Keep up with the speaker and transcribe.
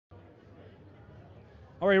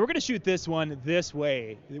All right, we're going to shoot this one this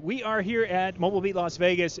way. We are here at Mobile Beat Las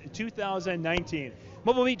Vegas 2019.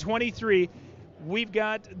 Mobile Beat 23. We've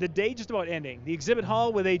got the day just about ending. The exhibit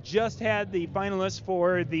hall where they just had the finalists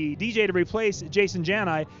for the DJ to replace Jason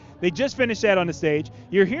Janai. They just finished that on the stage.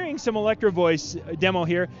 You're hearing some Electro Voice demo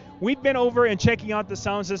here. We've been over and checking out the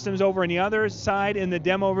sound systems over on the other side in the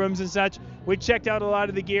demo rooms and such. We checked out a lot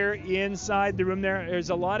of the gear inside the room there.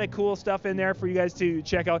 There's a lot of cool stuff in there for you guys to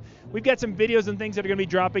check out. We've got some videos and things that are going to be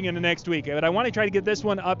dropping in the next week, but I want to try to get this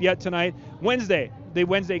one up yet tonight, Wednesday, the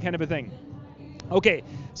Wednesday kind of a thing. Okay,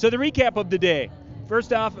 so the recap of the day.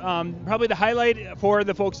 First off, probably the highlight for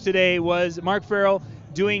the folks today was Mark Farrell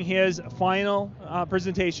doing his final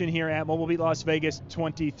presentation here at Mobile Beat Las Vegas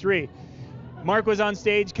 23. Mark was on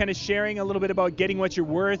stage kind of sharing a little bit about getting what you're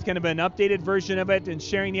worth, kind of an updated version of it, and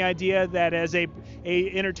sharing the idea that as a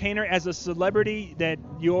entertainer, as a celebrity, that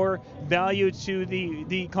your value to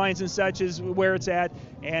the clients and such is where it's at,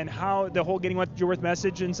 and how the whole getting what you're worth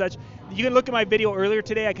message and such. You can look at my video earlier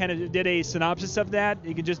today. I kind of did a synopsis of that.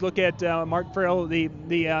 You can just look at Mark Farrell, the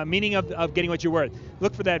meaning of getting what you're worth.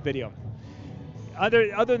 Look for that video.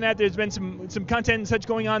 Other than that, there's been some content and such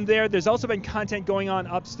going on there. There's also been content going on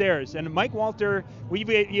upstairs. And Mike Walter,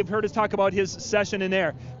 you've heard us talk about his session in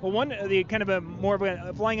there. Well, the kind of a more of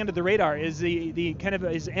a flying under the radar is the kind of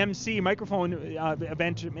his MC microphone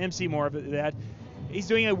event, MC more of that. He's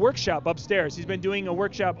doing a workshop upstairs. He's been doing a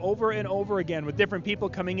workshop over and over again with different people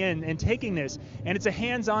coming in and taking this. And it's a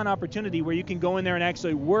hands-on opportunity where you can go in there and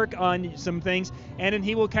actually work on some things, and then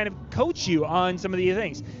he will kind of coach you on some of the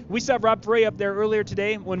things. We saw Rob Frey up there earlier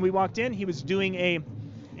today when we walked in. He was doing an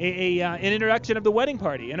introduction of the wedding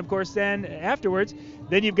party. And of course then afterwards,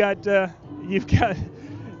 then you've got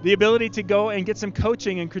the ability to go and get some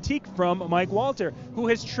coaching and critique from Mike Walter, who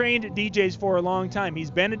has trained DJs for a long time. He's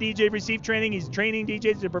been a DJ, received training. He's training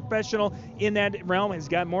DJs as a professional in that realm. He's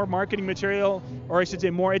got more marketing material, or I should say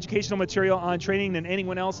more educational material on training than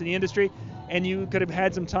anyone else in the industry, and you could have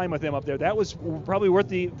had some time with him up there. That was probably worth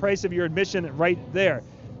the price of your admission right there.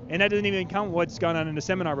 And that doesn't even count what's gone on in the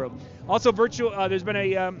seminar room. Also virtual, there's been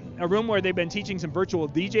a room where they've been teaching some virtual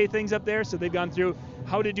DJ things up there, so they've gone through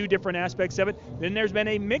how to do different aspects of it. Then there's been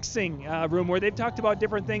a mixing room where they've talked about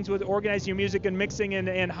different things with organizing your music and mixing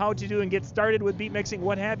and how to do and get started with beat mixing,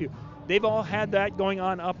 what have you. They've all had that going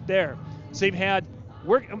on up there. So they've had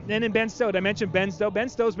work, and then Ben Stowe, I mentioned Ben Stowe. Ben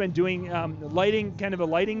Stowe's been doing lighting, kind of a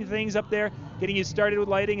lighting things up there, getting you started with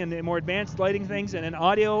lighting and the more advanced lighting things, and then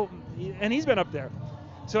audio, and he's been up there.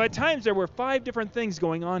 So at times there were 5 different things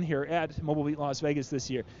going on here at Mobile Beat Las Vegas this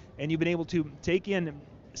year, and you've been able to take in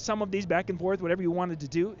some of these back and forth, whatever you wanted to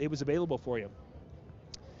do, it was available for you.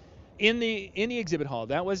 In the exhibit hall,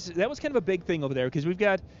 that was kind of a big thing over there, because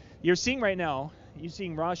you're seeing right now, you're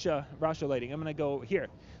seeing Rasha Lighting. I'm going to go here.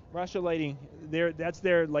 Rasha Lighting, that's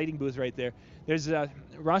their lighting booth right there. There's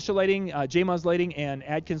Rasha Lighting, JMOZ Lighting, and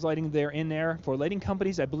Adkins Lighting. They're in there for lighting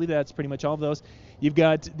companies. I believe that's pretty much all of those. You've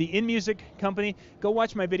got the InMusic company. Go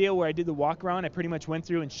watch my video where I did the walk around. I pretty much went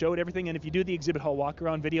through and showed everything. And if you do the exhibit hall walk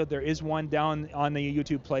around video, there is one down on the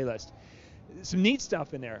YouTube playlist. Some neat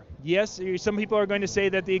stuff in there. Yes, some people are going to say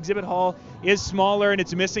that the exhibit hall is smaller and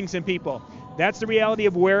it's missing some people. That's the reality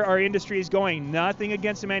of where our industry is going. Nothing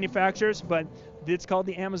against the manufacturers, but it's called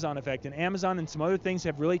the Amazon effect. And Amazon and some other things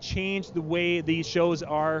have really changed the way these shows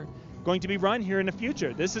are going to be run here in the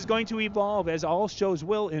future. This is going to evolve, as all shows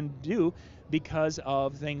will and do, because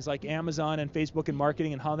of things like Amazon and Facebook and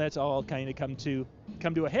marketing and how that's all kind of come to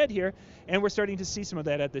a head here, and we're starting to see some of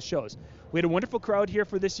that at the shows. We had a wonderful crowd here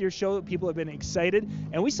for this year's show. People have been excited,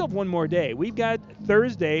 and we still have one more day. We've got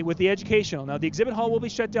Thursday with the educational. Now the exhibit hall will be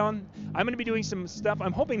shut down. I'm going to be doing some stuff.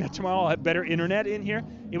 I'm hoping that tomorrow I'll have better internet in here.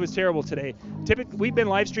 It was terrible today. Typically, we've been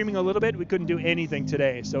live streaming a little bit. We couldn't do anything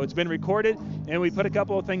today, so it's been recorded, and we put a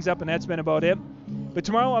couple of things up, and that's been about it. But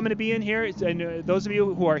tomorrow I'm going to be in here, and those of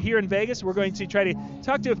you who are here in Vegas, we're going to try to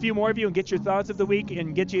talk to a few more of you and get your thoughts of the week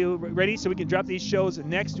and get you ready so we can drop these shows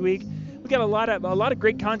next week. We got a lot of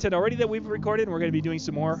great content already that we've recorded, and we're going to be doing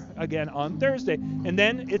some more again on Thursday. And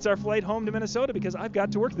then it's our flight home to Minnesota because I've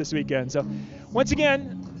got to work this weekend. So once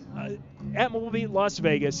again, at Mobile Beat Las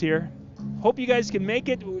Vegas here. Hope you guys can make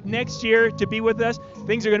it next year to be with us.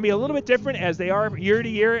 Things are going to be a little bit different as they are year to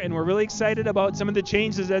year, and we're really excited about some of the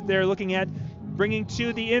changes that they're looking at bringing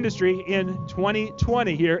to the industry in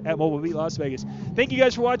 2020 here at Mobile Beat Las Vegas. Thank you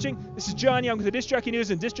guys for watching. This is John Young with the Disc Jockey News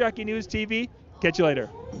and Disc Jockey News TV. Catch you later.